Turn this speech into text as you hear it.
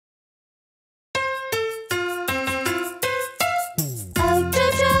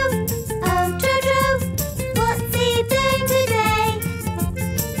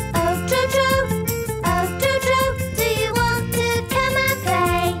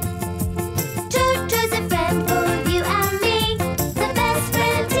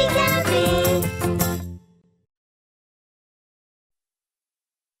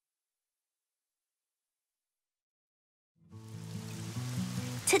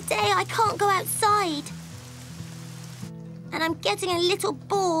today I can't go outside. And I'm getting a little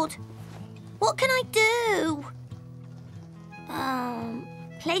bored. What can I do?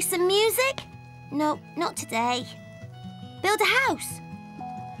 Play some music? No, not today. Build a house?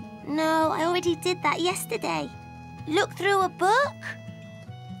 No, I already did that yesterday. Look through a book?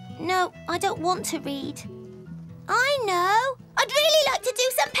 No, I don't want to read. I know! I'd really like to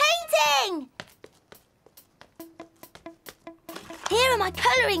do some painting! Here are my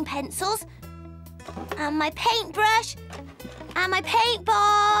colouring pencils, and my paintbrush, and my paint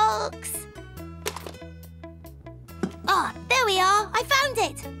box. Ah, there we are. I found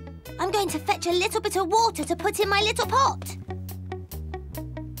it. I'm going to fetch a little bit of water to put in my little pot.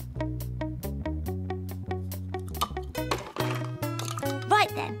 Right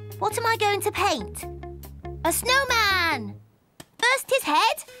then, what am I going to paint? A snowman. First his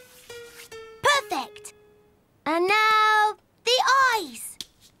head. Perfect. And now the eyes.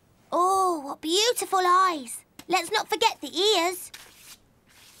 Oh, what beautiful eyes. Let's not forget the ears.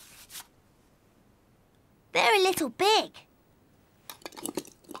 They're a little big.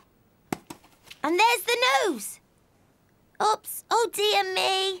 And there's the nose. Oops, oh dear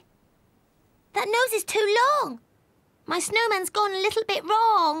me. That nose is too long. My snowman's gone a little bit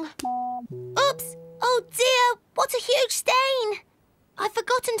wrong. Oops, oh dear, what a huge stain. I've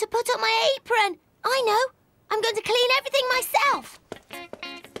forgotten to put on my apron. I know, I'm going to clean everything myself.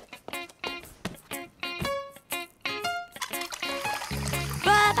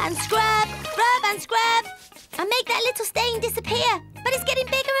 Rub and scrub, and make that little stain disappear. But it's getting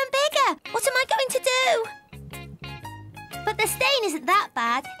bigger and bigger. What am I going to do? But the stain isn't that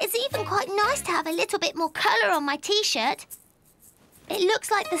bad. It's even quite nice to have a little bit more colour on my T-shirt. It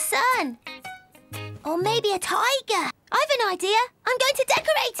looks like the sun. Or maybe a tiger. I've an idea. I'm going to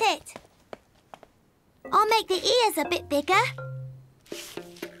decorate it. I'll make the ears a bit bigger.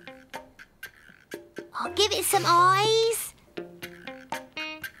 I'll give it some eyes.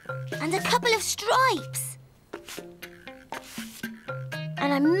 And a couple of stripes.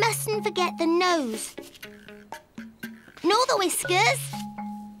 And I mustn't forget the nose. Nor the whiskers.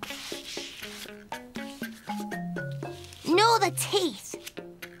 Nor the teeth.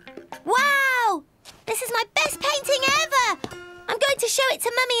 Wow! This is my best painting ever! I'm going to show it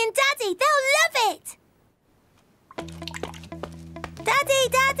to Mummy and Daddy. They'll love it! Daddy,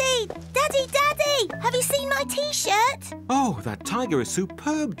 Daddy! Daddy, Daddy! Have you seen my T-shirt? Oh, that tiger is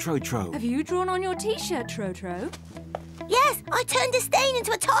superb, Trotro. Have you drawn on your T-shirt, Trotro? Yes, I turned a stain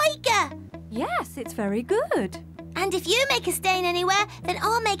into a tiger. Yes, it's very good. And if you make a stain anywhere, then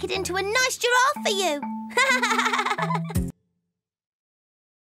I'll make it into a nice giraffe for you.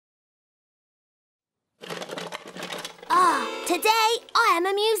 Today I am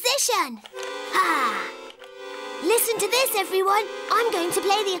a musician. Listen to this, everyone. I'm going to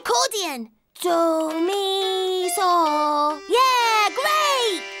play the accordion. Do, mi, so. Yeah,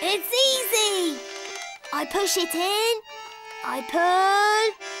 great! It's easy. I push it in. I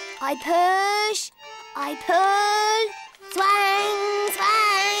pull. I push. I pull. Swang,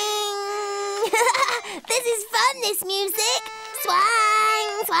 swang. This is fun, this music.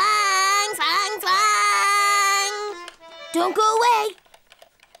 Swang, swang, swang, swang. Don't go away.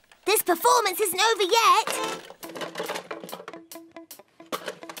 This performance isn't over yet.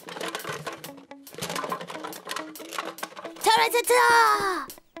 Ta-ra-ta-ta!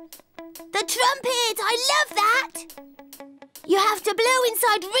 The trumpet! I love that! You have to blow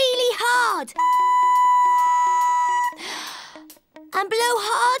inside really hard. And blow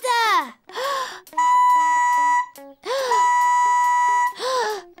harder.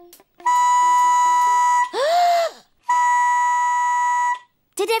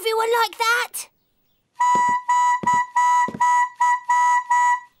 Did everyone like that?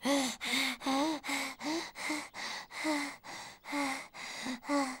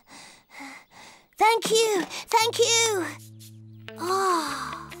 Thank you, thank you.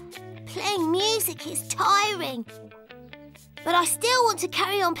 Oh, playing music is tiring. But I still want to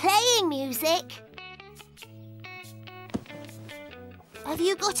carry on playing music. Have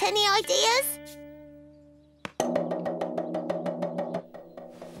you got any ideas?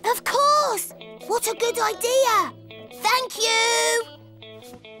 Of course! What a good idea! Thank you!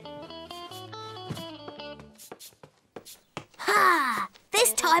 Ha!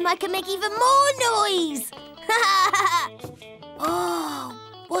 This time I can make even more noise! Oh,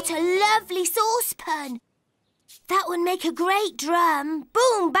 what a lovely saucepan! That would make a great drum.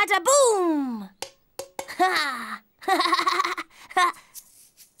 Boom, bada boom! Ha!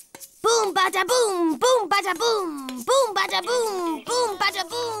 Boom, bada boom, boom, bada boom, boom, bada boom, boom, bada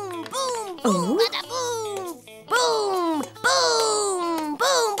boom, boom, boom, bada boom, boom, boom, boom,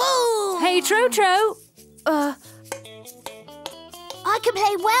 boom, play Trotro. I can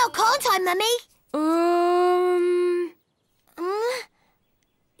play well, can't I, Mummy?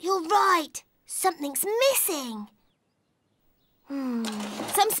 You're right. Something's missing.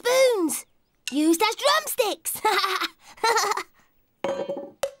 Some spoons. Used as drumsticks.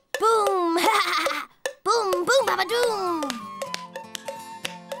 Boom. Boom, boom, baba-doom.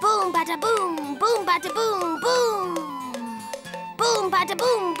 Boom, bada-boom. Boom, bada-boom, boom. Boom,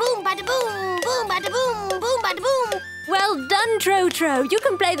 bada-boom, boom, bada-boom. Boom, bada-boom, boom, bada-boom. Well done, Trotro. You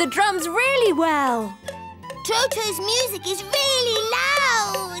can play the drums really well. Trotro's music is really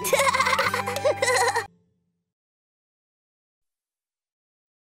loud.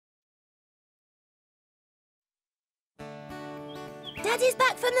 Daddy's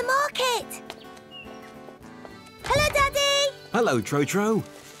back from the market. Hello, Daddy. Hello, Trotro.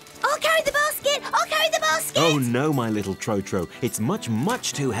 I'll carry the basket. I'll carry the basket. Oh, no, my little Trotro. It's much,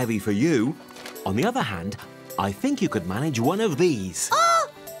 much too heavy for you. On the other hand, I think you could manage one of these. Oh,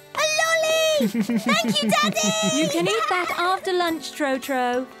 a lolly. Thank you, Daddy. You can eat that after lunch,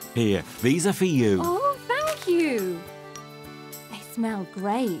 Trotro. Here, these are for you. Oh, thank you. They smell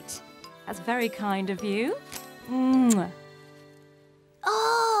great. That's very kind of you. Mwah.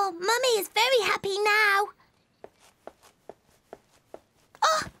 Oh, Mummy is very happy now.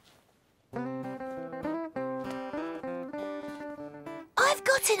 Oh! I've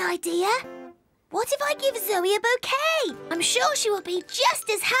got an idea. What if I give Zoe a bouquet? I'm sure she will be just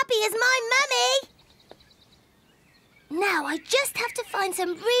as happy as my Mummy. Now I just have to find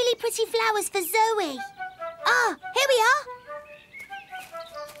some really pretty flowers for Zoe. Ah, here we are.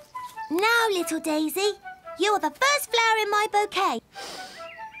 Now, little Daisy, you are the first flower in my bouquet.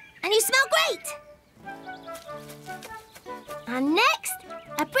 And you smell great. And next,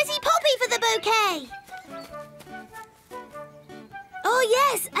 a pretty poppy for the bouquet. Oh,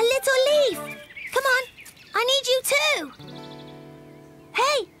 yes, a little leaf. Come on, I need you too.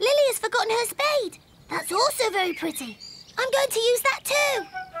 Hey, Lily has forgotten her spade. That's also very pretty. I'm going to use that too.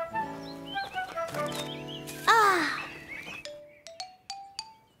 Ah.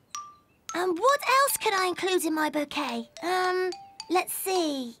 And what else can I include in my bouquet? Let's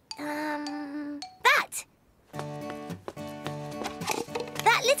see. That.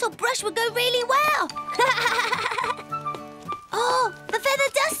 That little brush would go really well. Oh, the feather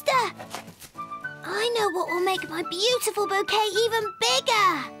duster. I know what will make my beautiful bouquet even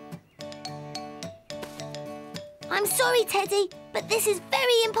bigger. I'm sorry, Teddy, but this is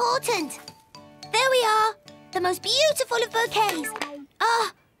very important. There we are, the most beautiful of bouquets.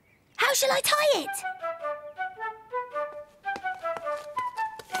 Ah, how shall I tie it?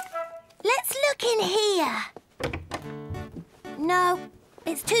 Let's look in here. No,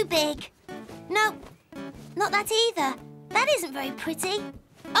 it's too big. No, not that either. That isn't very pretty.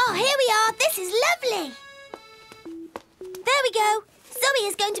 Oh, here we are. This is lovely. There we go. Zoe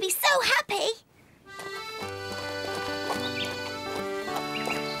is going to be so happy.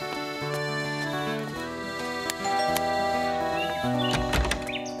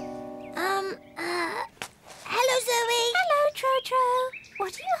 Hello, Zoe. Hello, Trotro.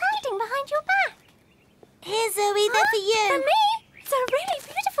 What are you hiding behind your back? Here, Zoe, they're for you. For me? It's a really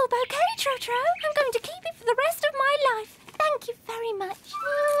beautiful bouquet, Trotro. I'm going to keep it for the rest of my life. Thank you very much.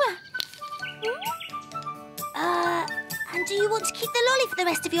 And do you want to keep the lolly for the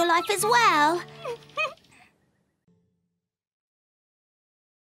rest of your life as well?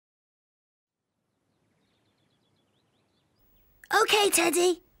 OK,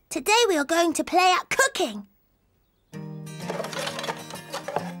 Teddy. Today we are going to play at cooking.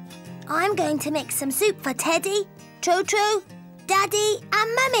 I'm going to make some soup for Teddy, Trotro, Daddy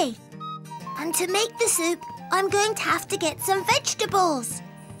and Mummy. And to make the soup, I'm going to have to get some vegetables.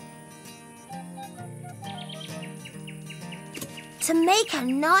 To make a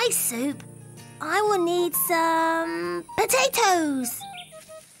nice soup, I will need some potatoes.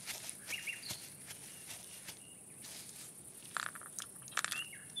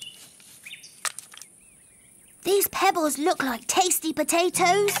 These pebbles look like tasty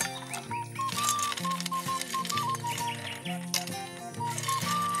potatoes.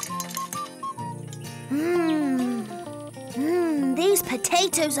 These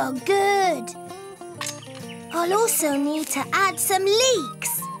potatoes are good. I'll also need to add some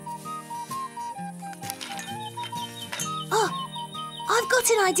leeks. Oh, I've got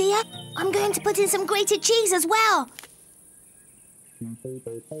an idea. I'm going to put in some grated cheese as well.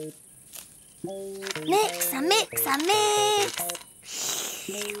 Mix and mix and mix.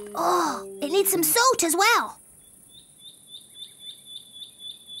 Oh, it needs some salt as well.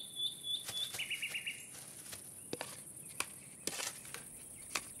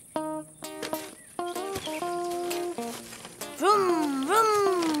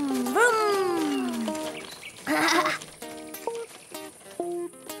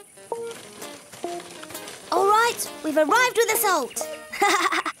 we've arrived with the salt.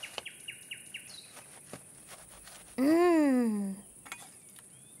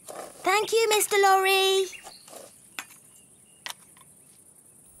 Thank you, Mr. Lorry.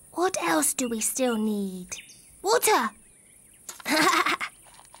 What else do we still need? Water.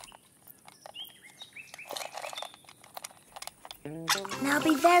 Now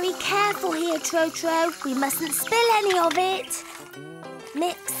be very careful here, Trotro. We mustn't spill any of it.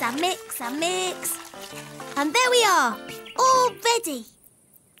 Mix and mix and mix. And there we are, all ready.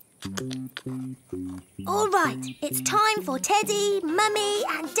 All right, it's time for Teddy, Mummy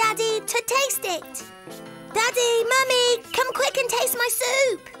and Daddy to taste it. Daddy, Mummy, come quick and taste my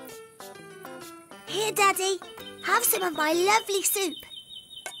soup. Here, Daddy, have some of my lovely soup.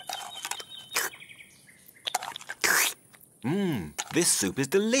 This soup is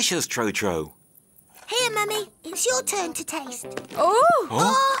delicious, Trotro. Here, Mummy, it's your turn to taste. Oh!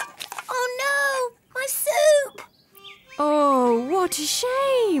 Oh no, my soup! Oh, what a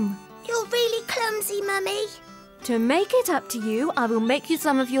shame! You're really clumsy, Mummy. To make it up to you, I will make you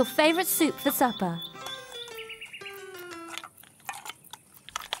some of your favourite soup for supper.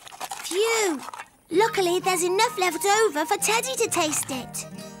 Phew! Luckily, there's enough left over for Teddy to taste it.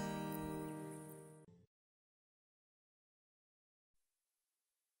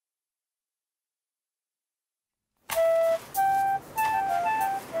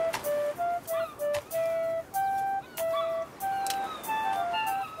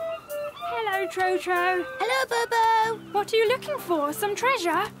 Hello, Trotro. Hello, Bobo. What are you looking for? Some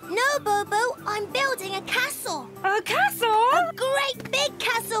treasure? No, Bobo, I'm building a castle. A castle? A great big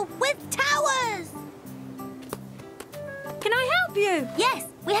castle with towers. Can I help you? Yes,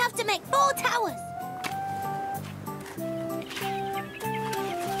 we have to make 4 towers.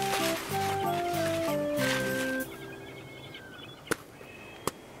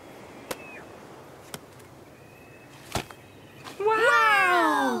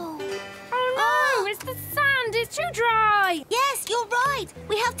 Wow! Oh no, it's the sand. It's too dry. Yes, you're right.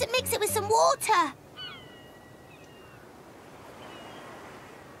 We have to mix it with some water.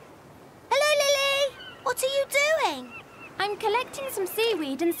 Hello, Lily. What are you doing? I'm collecting some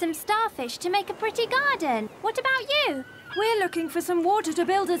seaweed and some starfish to make a pretty garden. What about you? We're looking for some water to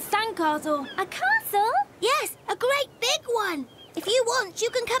build a sandcastle. A castle? Yes, a great big one. If you want, you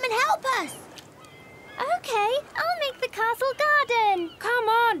can come and help us. OK, I'll make the castle garden. Come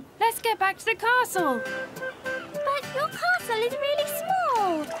on, let's get back to the castle. But your castle is really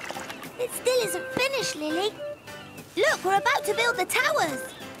small. It still isn't finished, Lily. Look, we're about to build the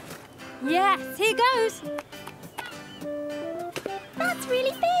towers. Yes, here goes. That's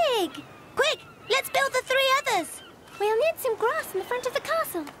really big. Quick, let's build the 3 others. We'll need some grass in the front of the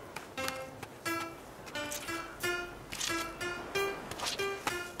castle.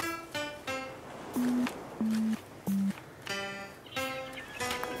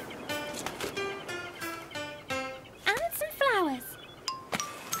 And some flowers.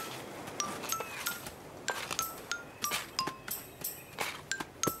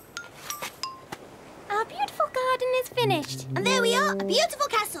 Our beautiful garden is finished. And there we are, a beautiful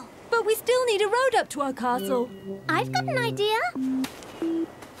castle. But we still need a road up to our castle. I've got an idea.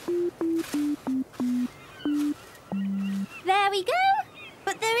 There we go.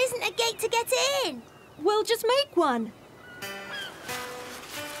 But there isn't a gate to get in. We'll just make one.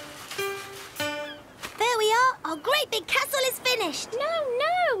 There we are, our great big castle is finished.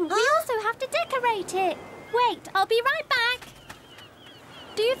 No. We also have to decorate it. Wait, I'll be right back.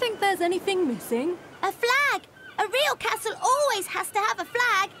 Do you think there's anything missing? A flag. A real castle always has to have a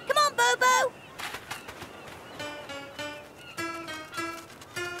flag. Come on, Bobo.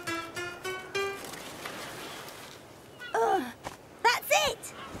 That's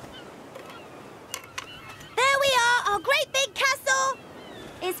it. There we are. Our great big castle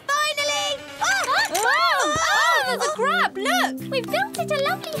is finally... There's a crab, look! We've built it a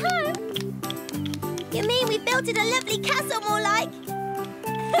lovely home. You mean we built it a lovely castle, more like?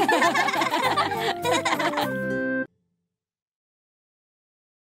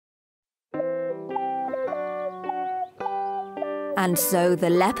 And so the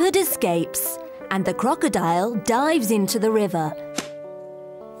leopard escapes, and the crocodile dives into the river.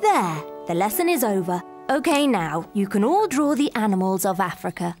 There, the lesson is over. OK, now, you can all draw the animals of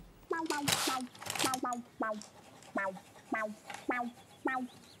Africa.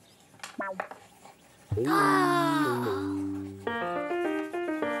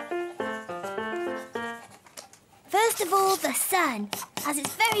 First of all, the sun, as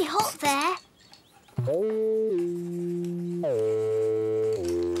it's very hot there.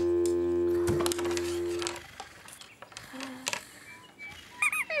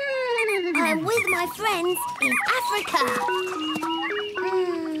 I'm with my friends in Africa.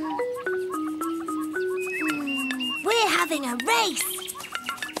 We're having a race.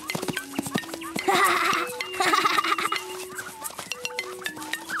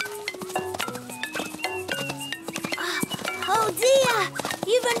 Oh dear,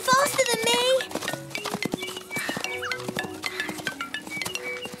 you run faster than me.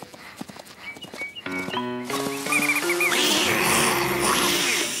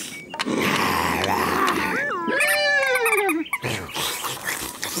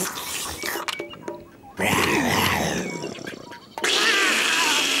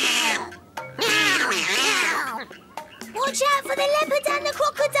 Watch out for the leopard and the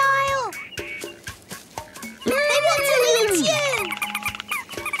crocodile! They want to eat you!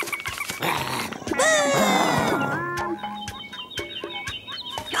 Boo!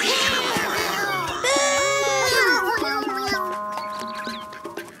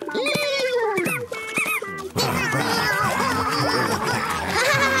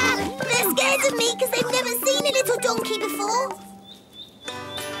 They're scared of me because they've never seen a little donkey before.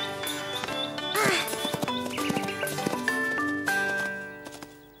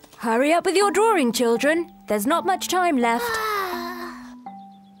 Hurry up with your drawing, children. There's not much time left.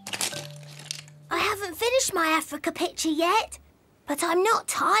 I haven't finished my Africa picture yet, but I'm not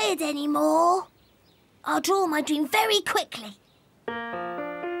tired anymore. I'll draw my dream very quickly.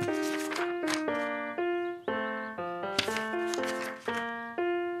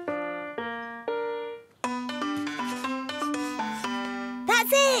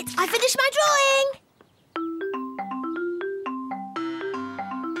 That's it! I finished my drawing!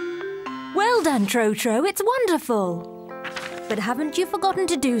 Well done, Trotro. It's wonderful. But haven't you forgotten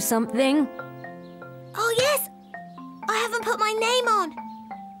to do something? Oh, yes. I haven't put my name on.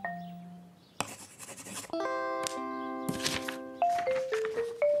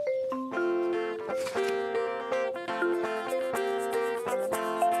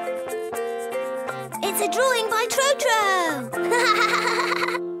 It's a drawing by Trotro.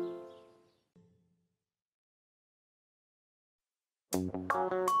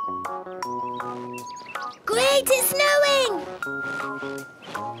 Great, it's snowing!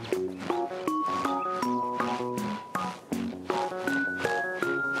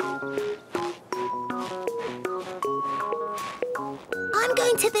 I'm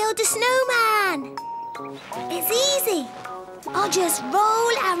going to build a snowman. It's easy. I'll just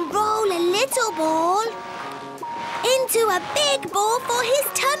roll and roll a little ball into a big ball for his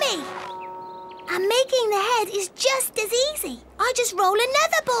tummy. And making the head is just as easy. I just roll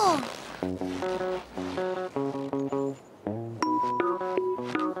another ball.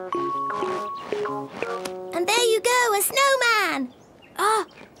 And there you go, a snowman. Oh,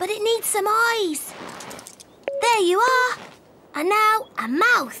 but it needs some eyes. There you are. And now a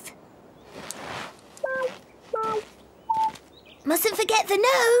mouth. Mustn't forget the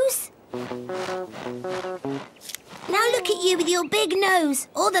nose. Now look at you with your big nose,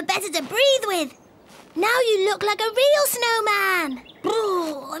 all the better to breathe with. Now you look like a real snowman.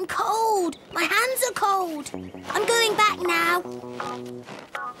 Ooh, I'm cold. My hands are cold. I'm going back now.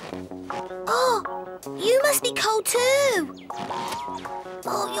 Oh, you must be cold too.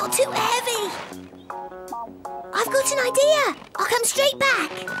 Oh, you're too heavy. I've got an idea. I'll come straight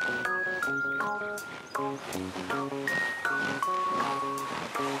back.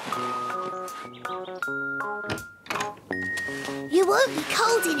 You won't be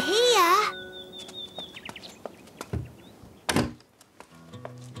cold in here.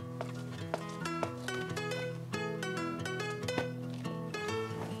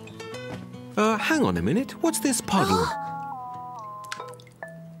 Hang on a minute. What's this puddle?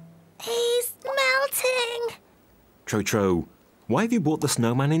 He's melting. Trotro, why have you brought the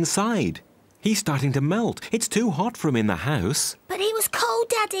snowman inside? He's starting to melt. It's too hot for him in the house. But he was cold,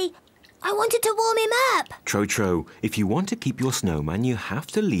 Daddy. I wanted to warm him up. Trotro, if you want to keep your snowman, you have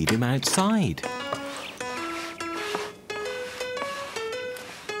to leave him outside.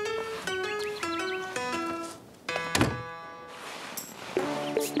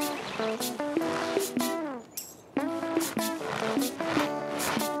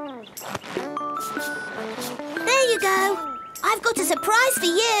 There you go. I've got a surprise for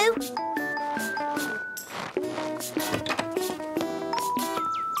you.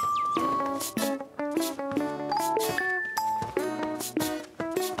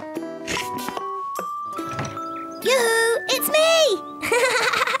 Yoo-hoo! It's me!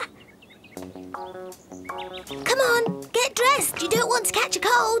 Come on, get dressed. You don't want to catch a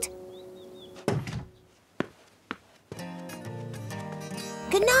cold.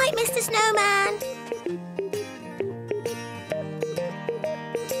 Good night, Mr. Snowman.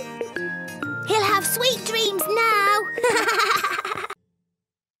 have sweet dreams now.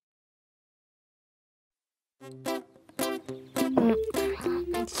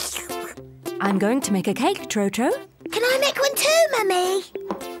 I'm going to make a cake, Trotro. Can I make one too, Mummy?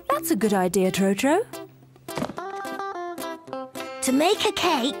 That's a good idea, Trotro. To make a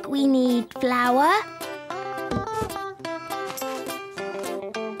cake, we need flour,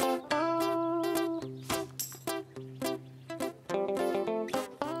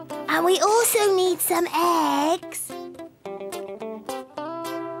 and we also need some eggs.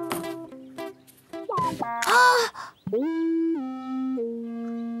 Oh!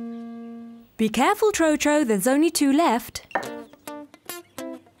 Be careful, Trotro, there's only 2 left.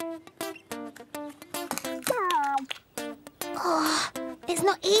 Oh, it's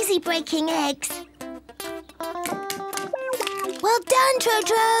not easy breaking eggs. Well done,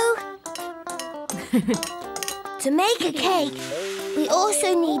 Trotro! To make a cake, we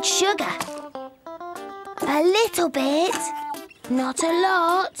also need sugar. A little bit, not a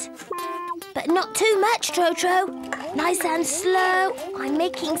lot, but not too much, Trotro. Nice and slow. I'm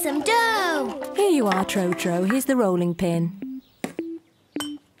making some dough. Here you are, Trotro. Here's the rolling pin.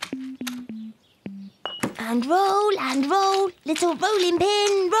 And roll, little rolling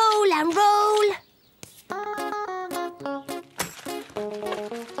pin, roll and roll.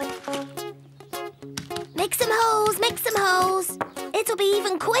 Make some holes, make some holes. It'll be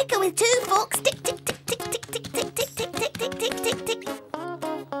even quicker with 2 forks. Tick, tick, tick, tick, tick, tick, tick, tick, tick, tick, tick, tick, tick, tick.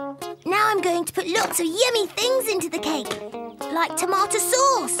 Now I'm going to put lots of yummy things into the cake, like tomato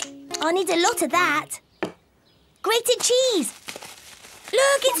sauce. I'll need a lot of that. Grated cheese.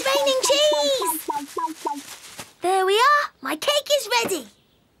 Look, it's raining cheese. There we are. My cake is ready.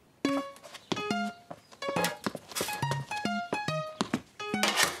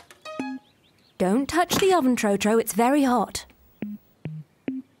 Don't touch the oven, Trotro. It's very hot.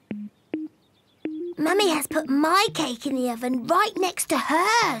 Mummy has put my cake in the oven right next to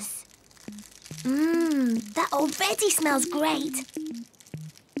hers. That already smells great.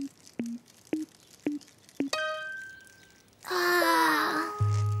 Ah.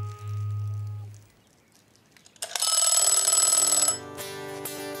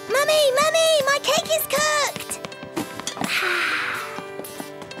 Mummy, my cake is cooked.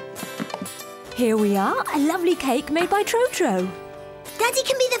 Here we are, a lovely cake made by Trotro. Daddy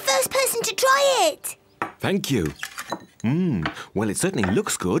can be the first person to try it. Thank you. Well, it certainly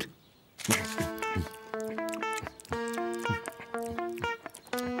looks good.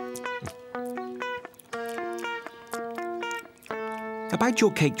 About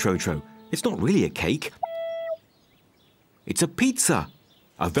your cake, Trotro, it's not really a cake. It's a pizza.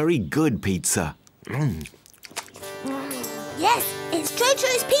 A very good pizza. Yes, it's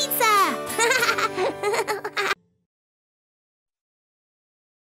Trotro's pizza.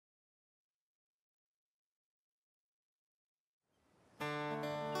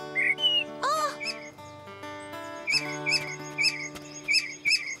 Oh.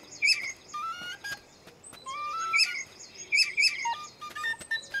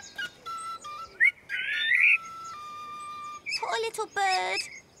 Poor little bird.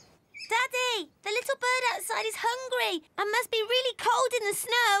 Daddy, the little bird outside is hungry and must be really cold in the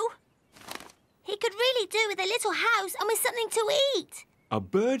snow. He could really do with a little house and with something to eat. A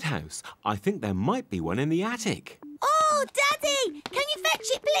birdhouse? I think there might be one in the attic. Oh, Daddy, can you fetch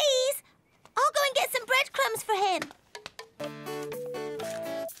it, please? I'll go and get some breadcrumbs for him.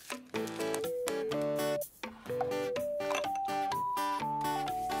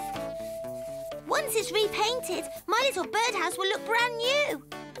 Once it's repainted, my little birdhouse will look brand new.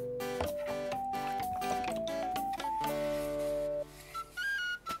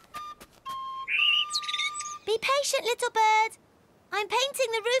 Be patient, little bird. I'm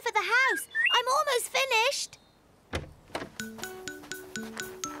painting the roof of the house. I'm almost finished.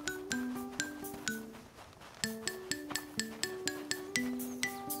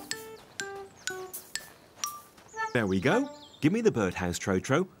 There we go. Give me the birdhouse,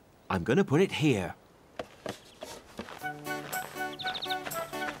 Trotro. I'm going to put it here.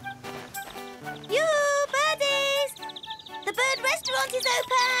 You birdies! The bird restaurant is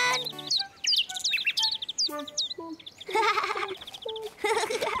open!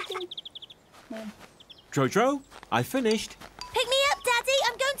 Trotro, I finished. Pick me up, Daddy.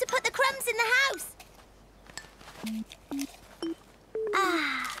 I'm going to put the crumbs in the house.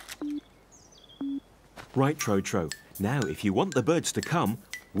 Ah. Right, Trotro. Now, if you want the birds to come,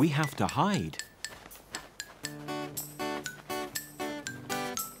 we have to hide.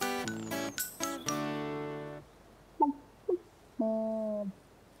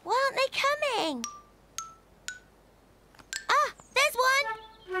 Why aren't they coming? Ah, there's one.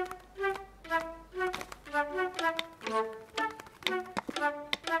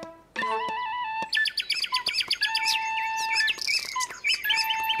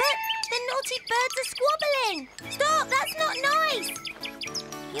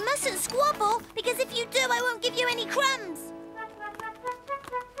 any crumbs.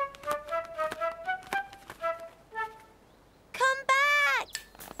 Come back!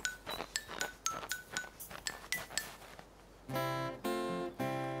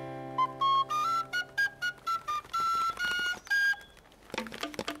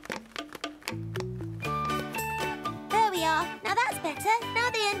 There we are. Now that's better. Now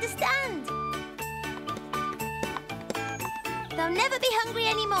they understand. They'll never be hungry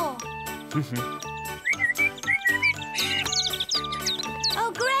anymore.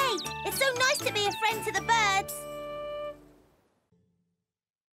 Oh, great! It's so nice to be a friend to the birds.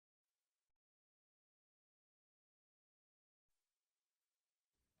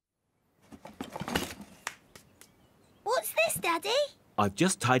 What's this, Daddy? I've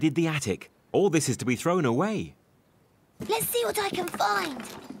just tidied the attic. All this is to be thrown away. Let's see what I can find.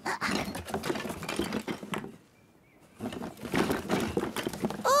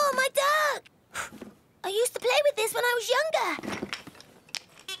 Oh, my duck! I used to play with this when I was younger.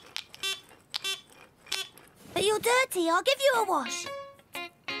 But you're dirty. I'll give you a wash.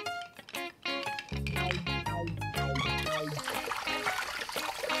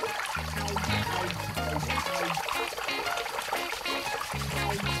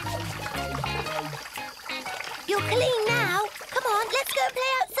 You're clean now. Come on, let's go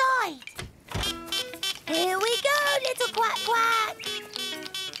play outside. Here we go, little quack quack.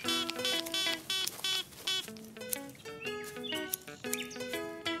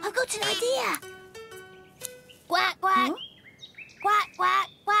 I've got an idea. Quack quack. Huh? Quack quack,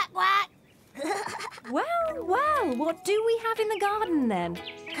 quack quack. Well, well, what do we have in the garden then?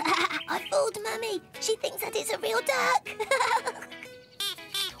 I fooled Mummy. She thinks that it's a real duck.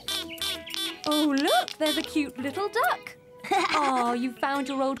 Oh, look, there's a cute little duck. Oh, you found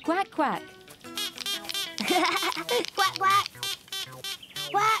your old quack quack. Quack quack.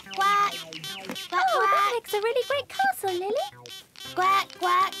 Quack quack. Quack Oh, that quack. makes a really great castle, Lily. Quack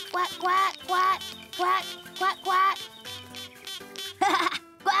quack quack quack quack quack quack quack.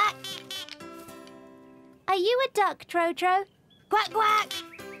 Quack. Are you a duck, Trotro? Quack quack.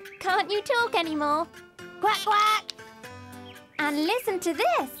 Can't you talk anymore? Quack quack. And listen to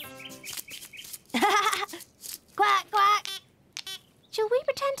this. Quack quack. Shall we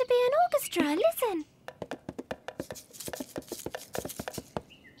pretend to be an orchestra? Listen.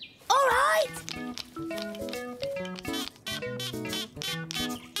 All right.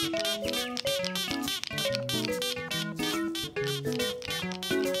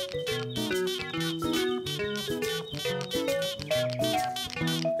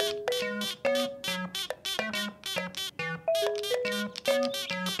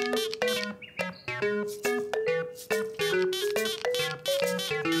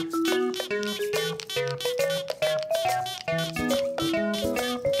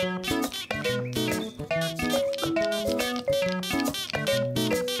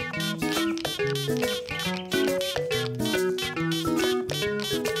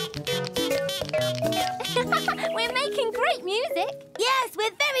 We're making great music. Yes,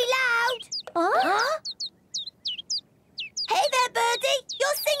 we're very loud. Huh? Hey there, Birdie.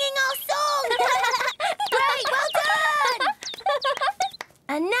 You're singing our song. Great, well done.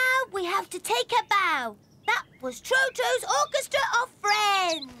 And now we have to take a bow. That was Trotro's Orchestra of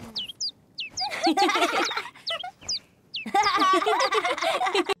Friends.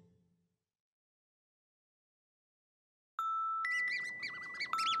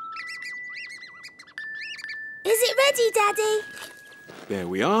 Is it ready, Daddy? There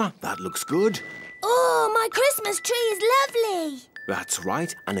we are. That looks good. Oh, my Christmas tree is lovely. That's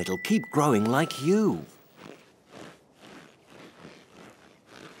right, and it'll keep growing like you.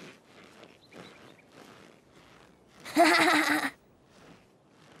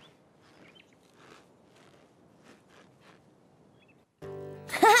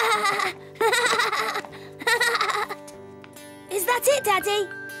 Is that it, Daddy?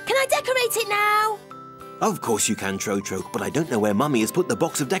 Can I decorate it now? Of course you can, Trotro, but I don't know where Mummy has put the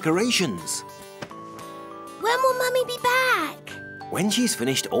box of decorations. When will Mummy be back? When she's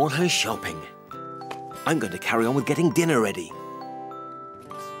finished all her shopping. I'm going to carry on with getting dinner ready.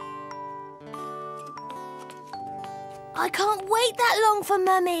 I can't wait that long for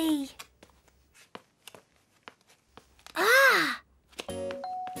Mummy. Ah!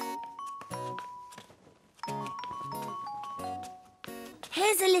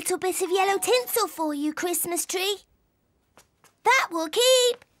 Here's a little bit of yellow tinsel for you, Christmas tree. That will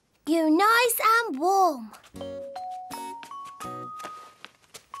keep you nice and warm.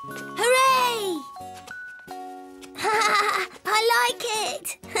 Hooray! I like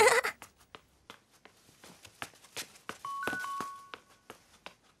it.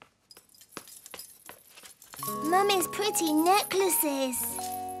 pretty necklaces.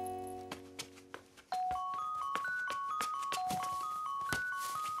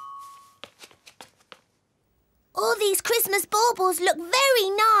 All these Christmas baubles look very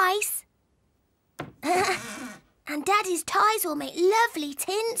nice. And Daddy's ties will make lovely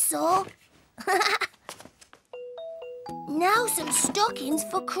tinsel. Now some stockings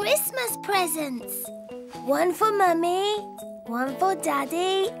for Christmas presents. One for Mummy, one for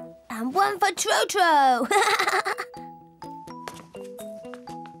Daddy, and one for Trotro.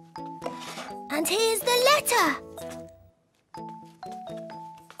 And here's the letter.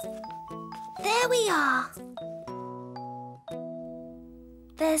 There we are.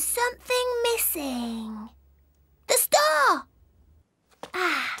 There's something missing. The star!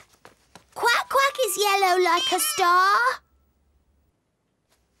 Ah, Quack Quack is yellow like a star.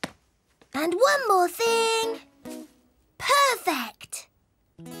 And one more thing. Perfect!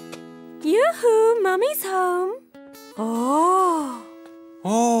 Yoo-hoo, Mummy's home. Oh,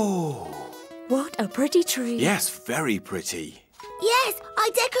 Oh! what a pretty tree. Yes, very pretty. Yes,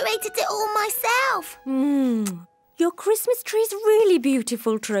 I decorated it all myself. Your Christmas tree's really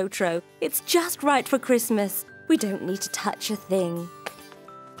beautiful, Trotro. It's just right for Christmas. We don't need to touch a thing.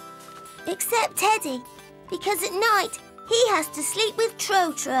 Except Teddy, because at night he has to sleep with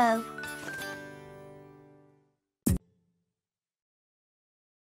Trotro.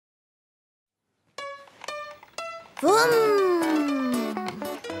 Vroom!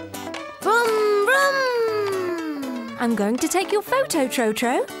 Vroom, vroom! I'm going to take your photo,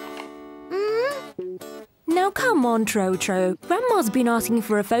 Trotro. Now come on, Trotro. Grandma's been asking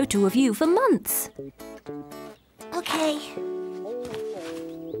for a photo of you for months. Okay.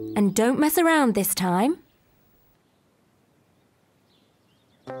 And don't mess around this time.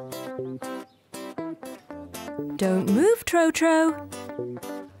 Don't move, Trotro.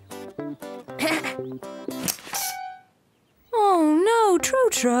 Oh no,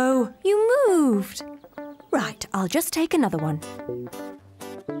 Trotro, you moved. Right, I'll just take another one.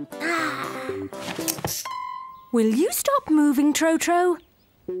 Will you stop moving, Trotro?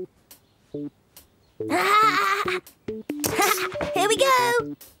 Here we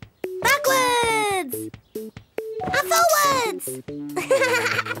go! Backwards! And forwards!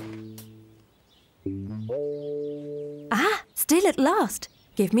 Ah, still at last.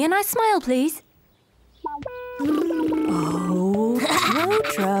 Give me a nice smile, please. Oh,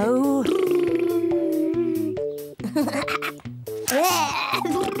 Trotro.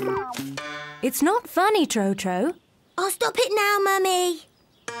 It's not funny, Trotro. I'll stop it now, Mummy.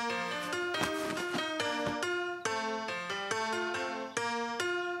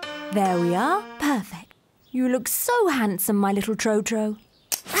 There we are. Perfect. You look so handsome, my little Trotro.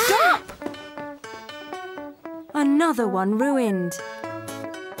 Stop! Another one ruined.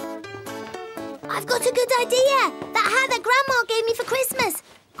 I've got a good idea. That hat that Grandma gave me for Christmas.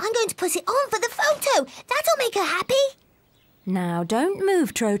 I'm going to put it on for the photo. That'll make her happy. Now, don't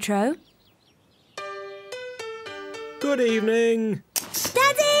move, Trotro. Good evening.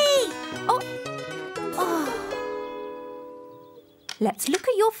 Daddy! Oh. Let's look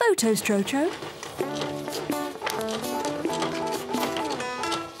at your photos, Trotro.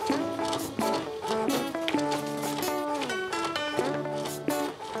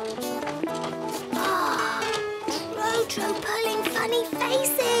 Trotro pulling funny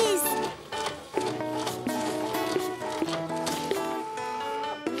faces.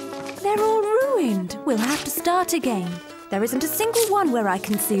 They're all ruined. We'll have to start again. There isn't a single one where I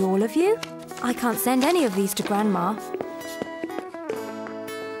can see all of you. I can't send any of these to Grandma.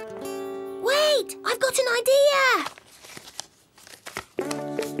 Wait, I've got an idea.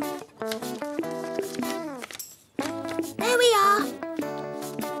 There we are.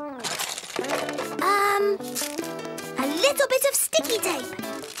 A little bit of sticky tape.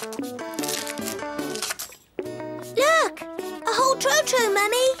 Look, a whole Trotro,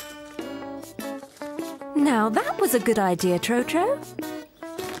 Mummy. Now that was a good idea, Trotro.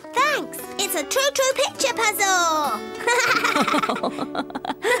 Thanks. It's a Trotro picture puzzle.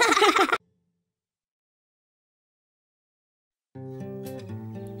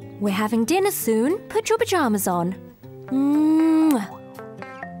 We're having dinner soon. Put your pyjamas on. Mwah.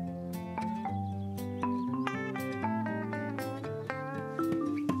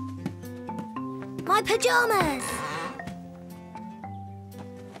 My pyjamas.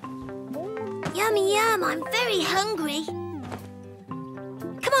 Yummy, yum. I'm very hungry.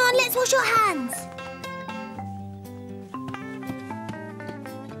 Come on, let's wash your hands.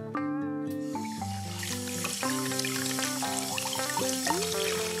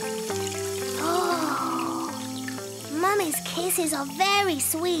 Oh, Mummy's kisses are very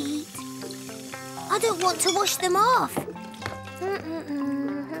sweet. I don't want to wash them off.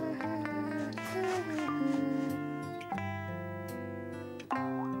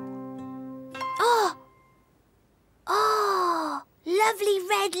 Oh, lovely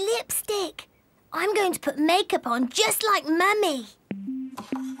red lipstick. I'm going to put makeup on just like Mummy.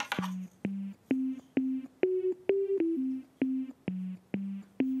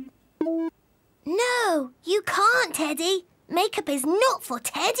 No, you can't, Teddy. Makeup is not for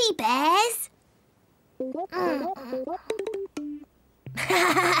teddy bears.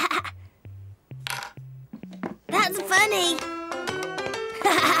 That's funny.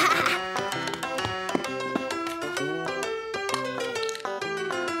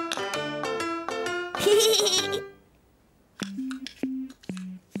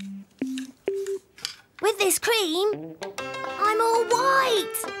 With this cream, I'm all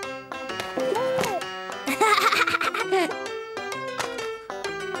white.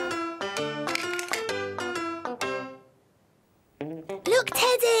 Look,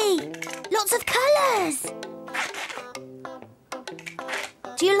 Teddy! Lots of colours.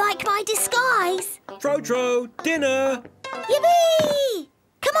 Do you like my disguise? Trotro, dinner! Yippee!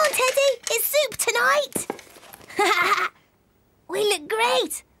 Come on, Teddy, it's soup tonight. We look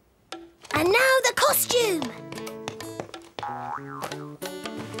great. And now the costume.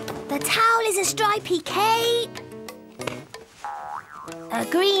 The towel is a stripy cape, a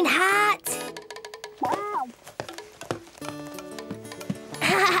green hat,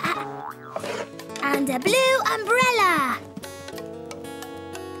 and a blue umbrella.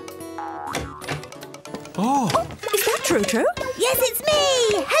 Oh! Is that Trotro? Yes, it's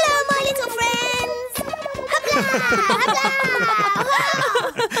me! Hello, my little friends! Hopla! Hopla!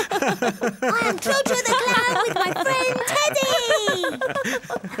 I am Trotro the Clown with my friend Teddy!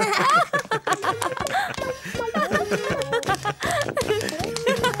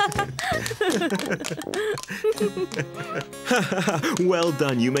 Well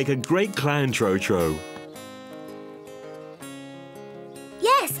done, you make a great clown, Trotro.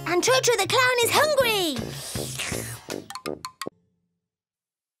 Yes, and Trotro the Clown is hungry!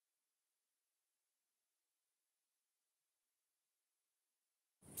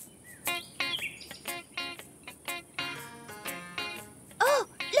 Oh,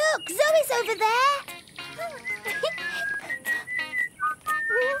 look! Zoe's over there!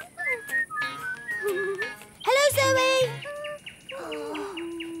 Hello, Zoe!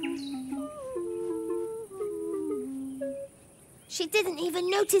 She didn't even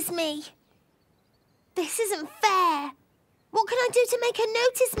notice me. This isn't fair. What can I do to make her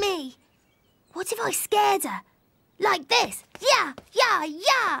notice me? What if I scared her? Like this. Yeah, yeah,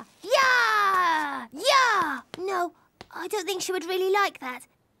 yeah, yeah, yeah. No, I don't think she would really like that.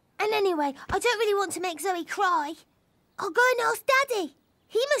 And anyway, I don't really want to make Zoe cry. I'll go and ask Daddy.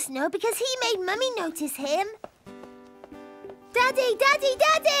 He must know because he made Mummy notice him. Daddy, Daddy,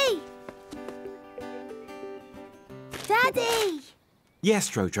 Daddy! Daddy! Yes,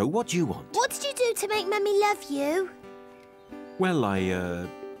 Trotro, what do you want? What did you do to make Mummy love you? Well, I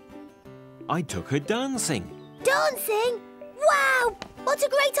took her dancing. Dancing? Wow! What a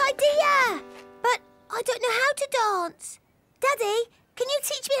great idea! But I don't know how to dance. Daddy, can you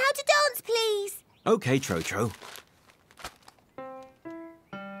teach me how to dance, please? OK, Trotro.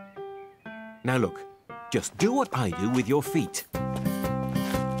 Now look, just do what I do with your feet.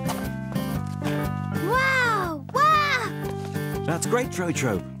 Wow! Wow! That's great,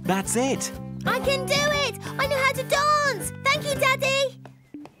 Trotro. That's it. I can do it! I know how to dance! Thank you, Daddy!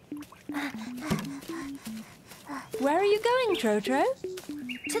 Where are you going, Trotro?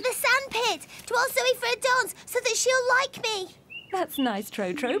 To the sandpit, to ask Zoe for a dance so that she'll like me. That's nice,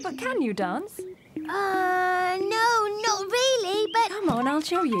 Trotro, but can you dance? No, not really, but... Come on, I'll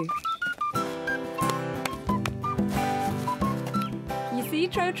show you. You see,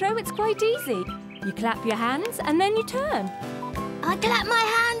 Trotro, it's quite easy. You clap your hands and then you turn. I clap my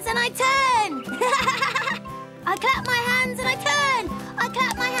hands and I turn. I clap my hands and I turn. I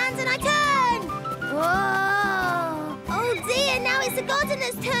clap my hands and I turn. Whoa! Oh dear, now it's the garden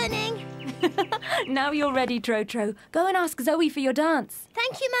that's turning. Now you're ready, Trotro. Go and ask Zoe for your dance.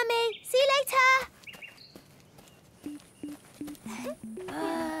 Thank you, Mummy. See you later.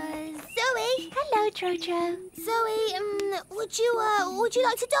 Zoe. Hello, Trotro. Zoe, would you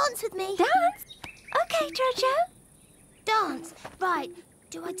like to dance with me? Dance? OK, Trotro. Dance. Right.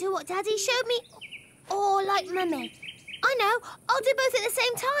 Do I do what Daddy showed me? Or like Mummy? I know. I'll do both at the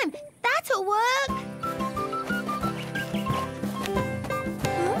same time. That'll work.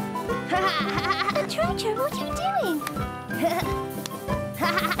 Trotro, what are you doing?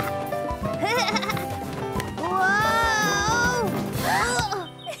 Whoa!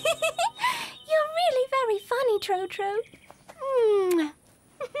 You're Trotro.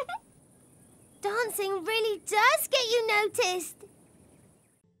 Dancing really does get you noticed.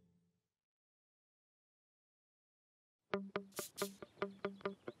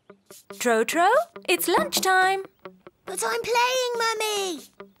 Trotro, it's lunchtime. But I'm playing, Mummy.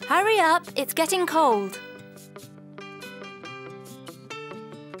 Hurry up, it's getting cold.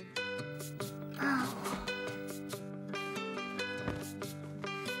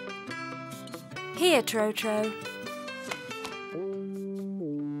 Here, Trotro.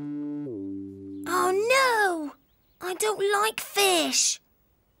 Oh, no! I don't like fish.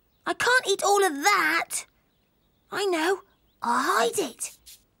 I can't eat all of that. I know. I'll hide it.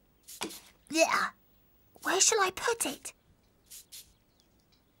 Yeah. Where shall I put it?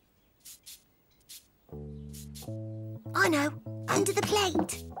 I know. Under the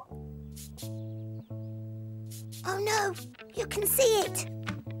plate. Oh, no. You can see it.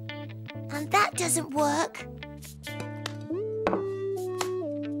 And that doesn't work.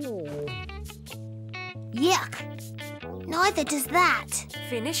 Yuck. Neither does that.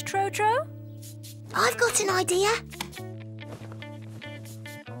 Finished, Trotro? I've got an idea.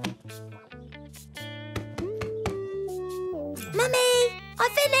 Mummy, I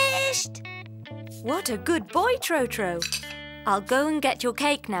finished. What a good boy, Trotro. I'll go and get your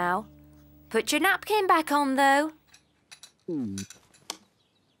cake now. Put your napkin back on, though.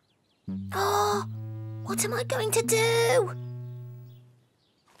 Oh, what am I going to do?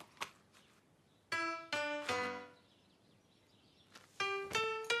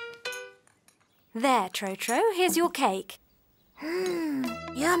 There, Trotro, here's your cake. Yum,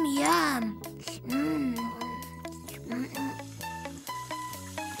 yum.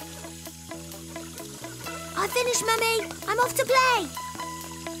 I finished, Mummy. I'm off to play.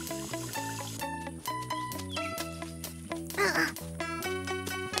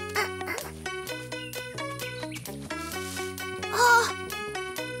 Oh.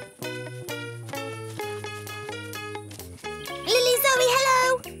 Lily, Zoe, hello.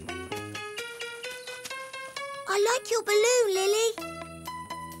 I like your balloon, Lily.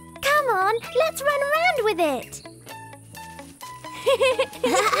 Come on, let's run around with it.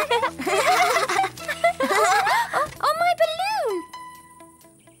 Oh, my balloon!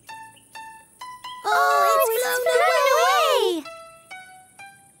 Oh, it's flown away!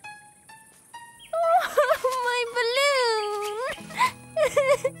 Oh, my balloon!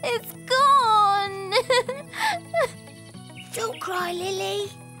 It's gone! Don't cry,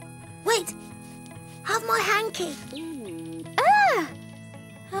 Lily. Wait, have my hanky. Ah!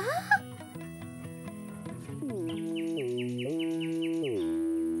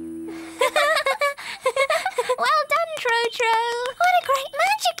 Well done, Trotro. What a great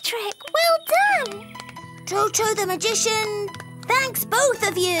magic trick. Well done. Trotro the magician, thanks both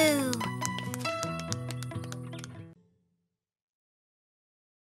of you.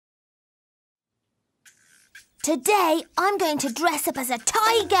 Today, I'm going to dress up as a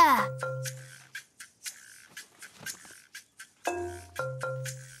tiger.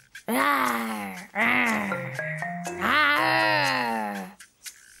 Rawr, rawr, rawr.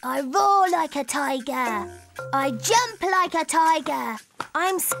 I roar like a tiger. I jump like a tiger.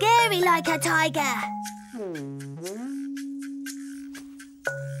 I'm scary like a tiger.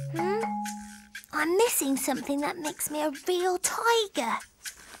 I'm missing something that makes me a real tiger.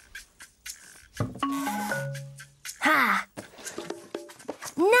 Ha!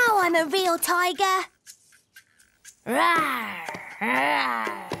 Now I'm a real tiger. Rawr, rawr.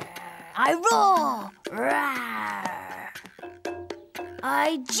 I roar. Rawr.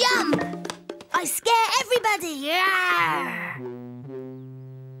 I jump. I scare everybody. Rawr.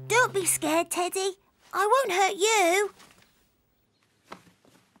 Don't be scared, Teddy. I won't hurt you.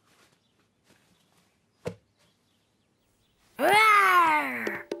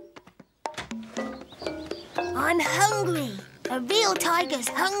 Rawr. I'm hungry. A real tiger's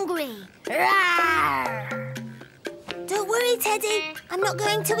hungry. Rawr. Don't worry, Teddy. I'm not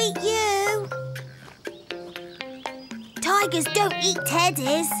going to eat you. Tigers don't eat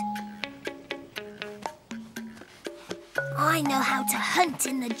teddies. I know how to hunt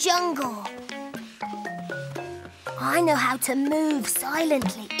in the jungle. I know how to move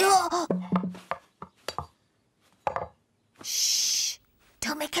silently. Oh! Shh!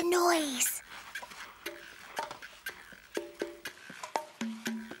 Don't make a noise.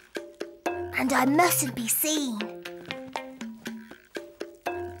 And I mustn't be seen.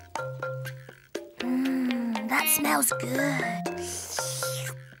 That smells good.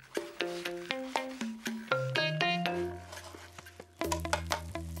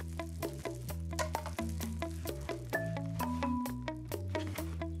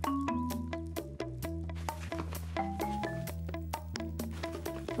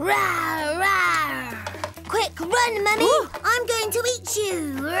 Rawr, rawr. Quick, run, Mummy. Ooh. I'm going to eat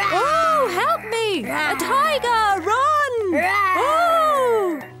you. Rawr. Oh, help me! A tiger, run! Rawr.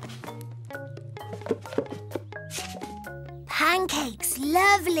 Oh! Pancakes,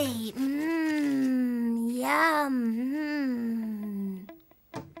 lovely. Yum.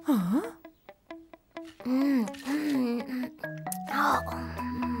 Huh? Oh.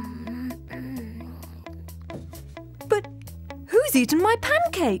 But who's eaten my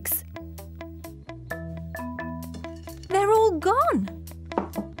pancakes? They're all gone.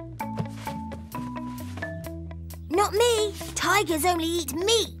 Not me. Tigers only eat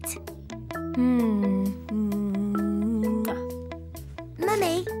meat.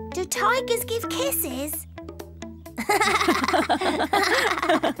 Mummy, do tigers give kisses?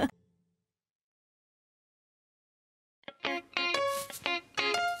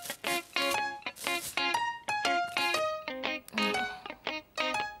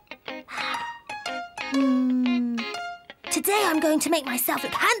 Today I'm going to make myself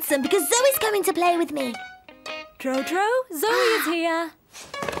look handsome because Zoe's coming to play with me. Trotro, Zoe is here.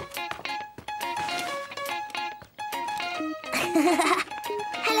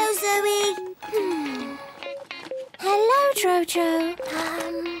 Hello, Zoe. Hello, Trotro.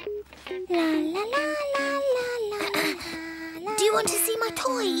 La la la la la la. Do you want to see my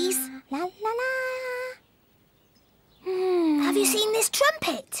toys? La la la. Have you seen this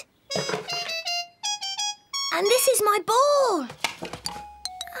trumpet? And this is my ball.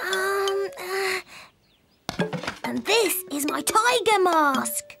 And this is my tiger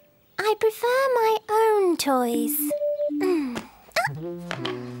mask. I prefer my own toys.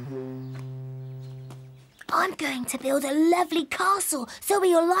 I'm going to build a lovely castle. Zoe,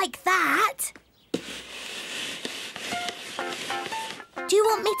 you'll like that. Do you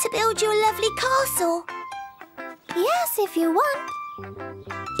want me to build you a lovely castle? Yes, if you want.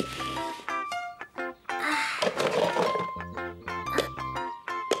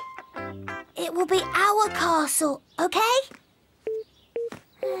 It will be our castle, okay?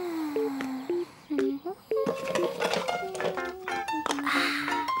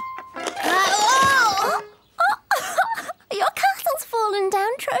 Your castle's fallen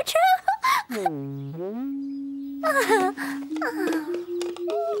down, Trotro.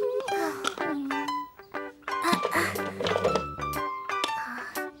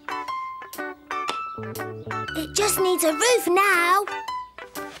 It just needs a roof now.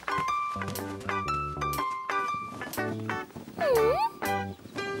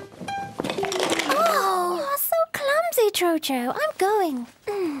 Oh, you are so clumsy, Trotro. I'm going.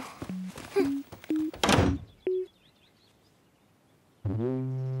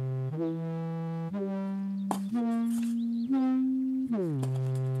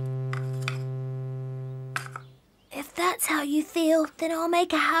 If that's how you feel, then I'll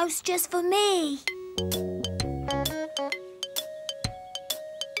make a house just for me.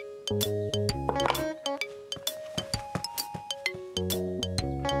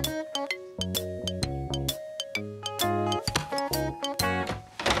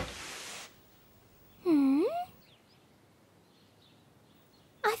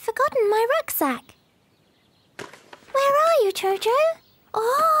 I've forgotten my rucksack. Where are you, Trotro?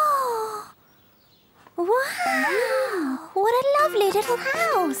 Oh! Wow! What a lovely little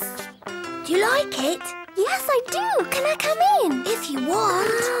house. Do you like it? Yes, I do. Can I come in? If you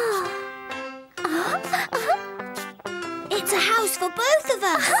want. It's a house for both of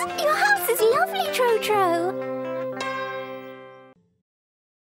us. Your house is lovely, Trotro.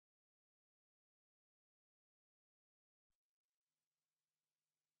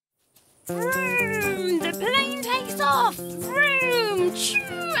 Vroom, the plane takes off. Vroom, choo,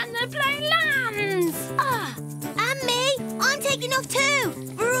 and the plane lands. And me, I'm taking off too.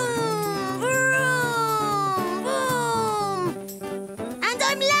 Vroom, vroom, vroom. And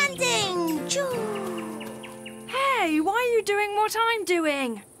I'm landing. Choo. Hey, why are you doing what I'm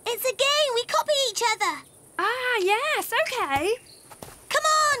doing? It's a game. We copy each other. Ah, yes, okay. Come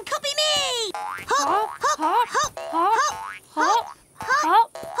on, copy me. Hop, hop, hop, hop, hop, hop, hop, hop,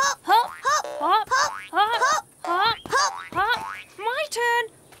 hop, hop, hop, hop, hop, hop, hop, hop, hop, hop, hop. My turn.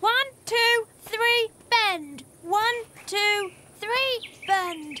 1, 2, 3, bend. 1, 2, 3,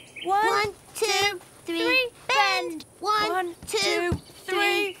 bend. 1, 2, 3, bend. 1, 2,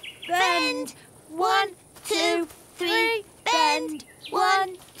 3, bend. 1, 2, 3, bend.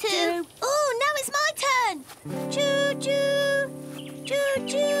 1, 2. Oh, now it's my turn. Choo choo, choo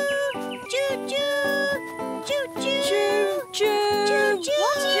choo, choo choo, choo choo, choo choo.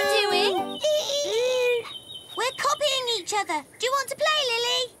 What are you doing? We're copying each other. Do you want to play,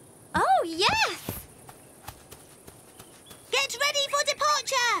 Lily? Oh, yes! Get ready for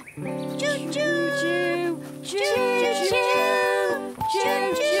departure! Choo-choo! Choo-choo!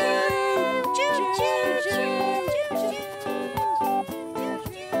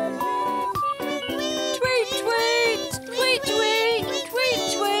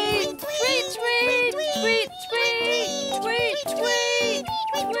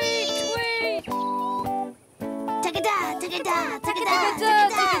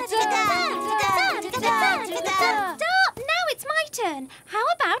 Stop! Now it's my turn. How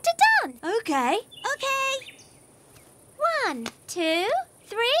about a done? Okay. Okay. 1, 2,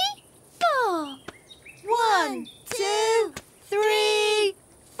 3, 4. 1, 2, 3,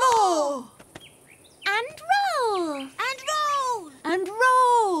 4. And roll. And roll. And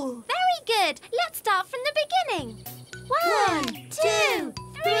roll. Very good. Let's start from the beginning. 1, 2,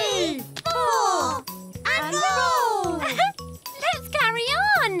 3, 4. And roll. Let's carry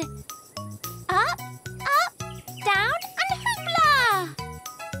on. Up, up, down, and hoopla.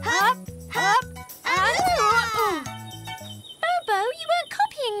 Up, up, and roll. Bobo, you weren't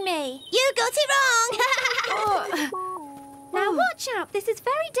copying me. You got it wrong. Now watch out. This is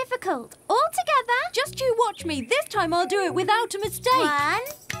very difficult. All together. Just you watch me. This time I'll do it without a mistake. 1,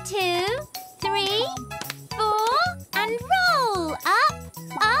 2, 3, 4, and roll. Up,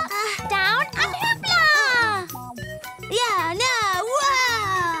 up, down, and hoopla. Yeah, no,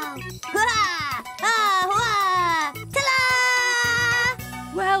 wow! Wah! Ah, wah! Ta-la!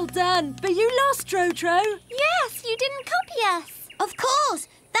 Well done. But you lost, Trotro. Yes, you didn't copy us. Of course.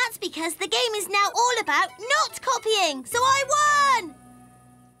 That's because the game is now all about not copying. So I won!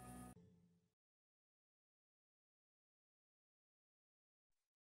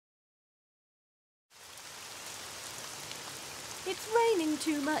 It's raining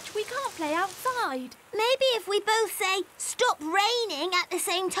too much. We can't play outside. Maybe if we both say, stop raining at the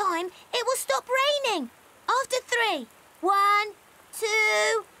same time, it will stop raining. After 3. 1,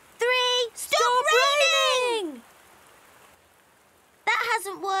 2, 3. Stop raining! That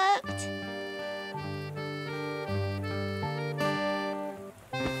hasn't worked.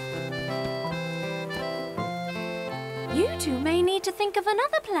 You two may need to think of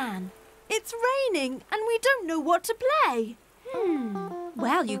another plan. It's raining and we don't know what to play.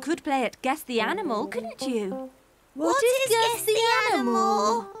 Well, you could play at Guess the Animal, couldn't you? What is Guess the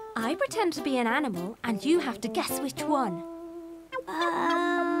Animal? I pretend to be an animal and you have to guess which one.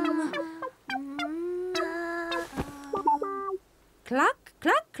 Cluck,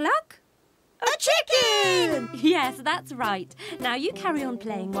 cluck, cluck. A chicken! Yes, that's right. Now you carry on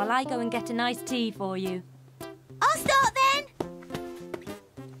playing while I go and get a nice tea for you. I'll start then.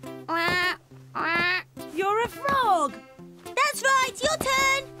 You're a frog. That's right, your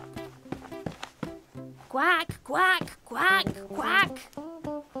turn. Quack, quack, quack, quack.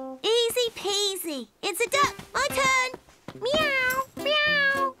 Easy peasy. It's a duck. My turn. Meow,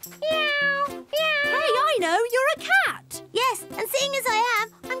 meow, meow, meow. Hey, I know, you're a cat. Yes, and seeing as I am,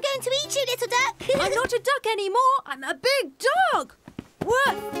 I'm going to eat you, little duck. I'm not a duck anymore. I'm a big dog.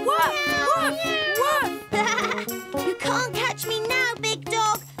 Woof, woof, woof, woof. You can't catch me now, big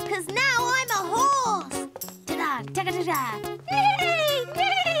dog, because now I'm a horse. Ta-da, ta-da-da-da. Yay,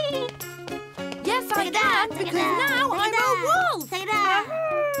 yay. Yes, I can, because now I'm a wolf. Ta-da,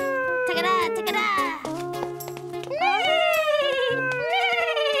 ta-da, ta-da.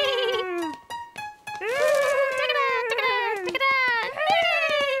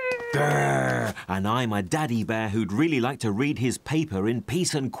 Grrr, and I'm a daddy bear who'd really like to read his paper in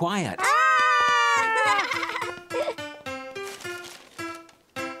peace and quiet.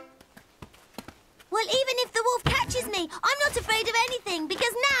 Well, even if the wolf catches me, I'm not afraid of anything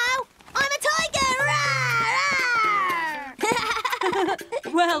because now I'm a tiger!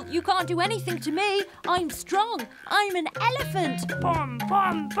 Well, you can't do anything to me. I'm strong. I'm an elephant. Bum,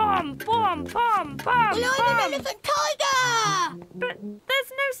 bum, bum, bum, bum, bum. Well, I'm an elephant tiger! But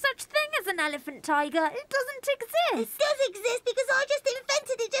there's no such thing as an elephant tiger. It doesn't It exist. does exist because I just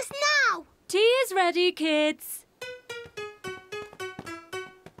invented it just now. Tea is ready, kids.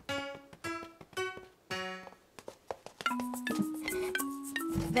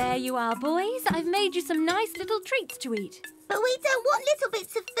 There you are, boys. I've made you some nice little treats to eat. But we don't want little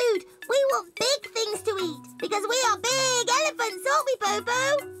bits of food. We want big things to eat because we are big elephants, aren't we, Bobo?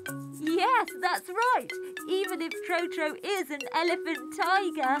 Yes, that's right. Even if Trotro is an elephant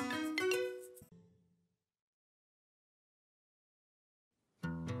tiger.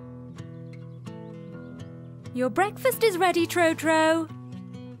 Your breakfast is ready, Trotro.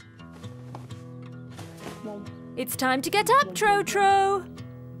 It's time to get up, Trotro.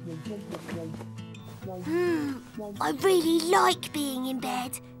 I really like being in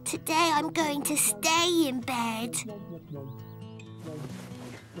bed. Today I'm going to stay in bed.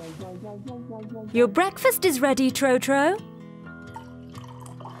 Your breakfast is ready, Trotro.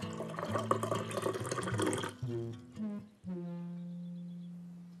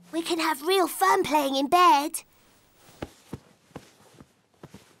 We can have real fun playing in bed.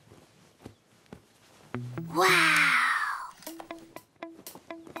 Wow!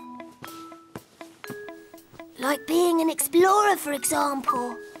 Like being an explorer, for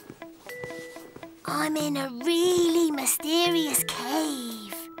example. I'm in a really mysterious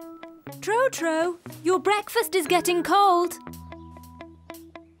cave. Trotro, your breakfast is getting cold.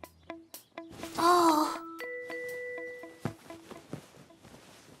 Oh.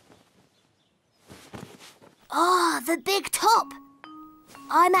 Ah, the big top.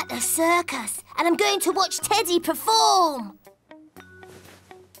 I'm at the circus and I'm going to watch Teddy perform.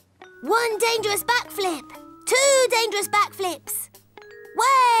 1 dangerous backflip. 2 dangerous backflips.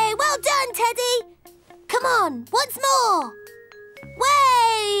 Way! Well done, Teddy. Come on, once more.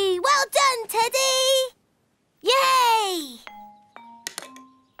 Way! Well done, Teddy. Yay!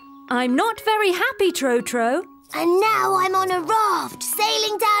 I'm not very happy, Trotro. And now I'm on a raft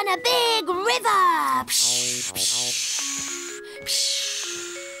sailing down a big river. Psh, psh, psh.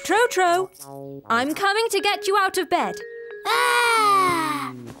 Trotro, I'm coming to get you out of bed.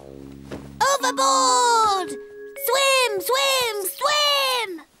 Ah! Overboard! Swim, swim,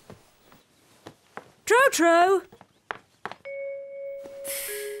 swim! Trotro!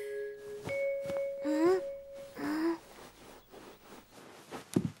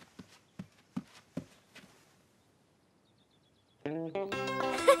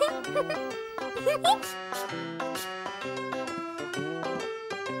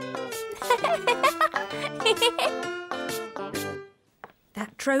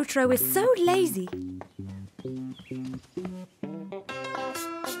 That Trotro is so lazy.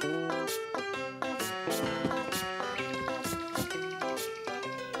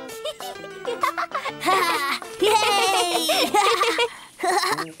 Yay!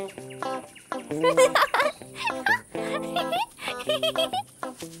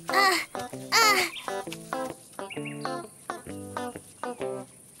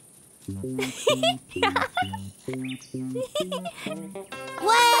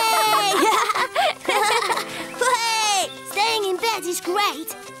 Way! Way! Staying in bed is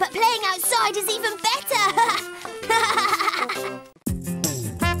great, but playing outside is even better.